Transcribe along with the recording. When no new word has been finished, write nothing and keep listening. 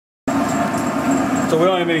So we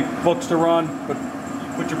don't have any books to run, but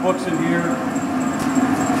you put your books in here.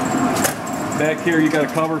 Back here you got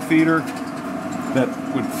a cover feeder that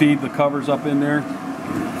would feed the covers up in there.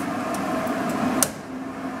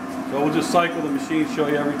 So we'll just cycle the machine, show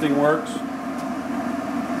you everything works.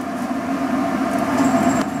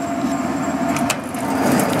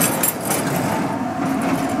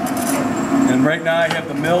 And right now I have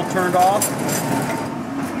the mill turned off,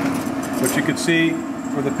 but you can see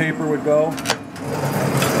where the paper would go.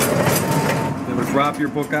 It would drop your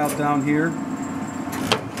book out down here.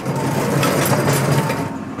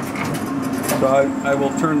 So I will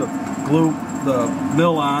turn the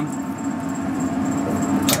mill on.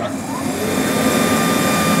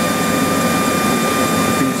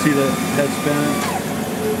 Can you see the head spinning?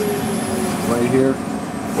 Right here.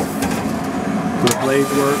 The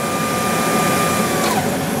blades work.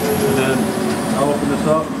 And then I'll open this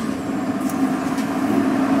up.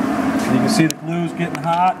 And you can see the glue's getting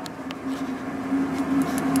hot.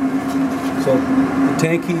 So the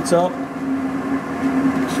tank heats up.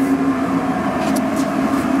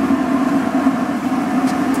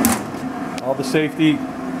 All the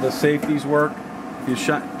safeties work. If you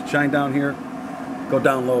shine down here, go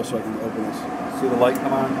down low so I can open this. See the light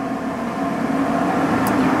come on?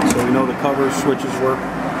 So we know the cover switches work.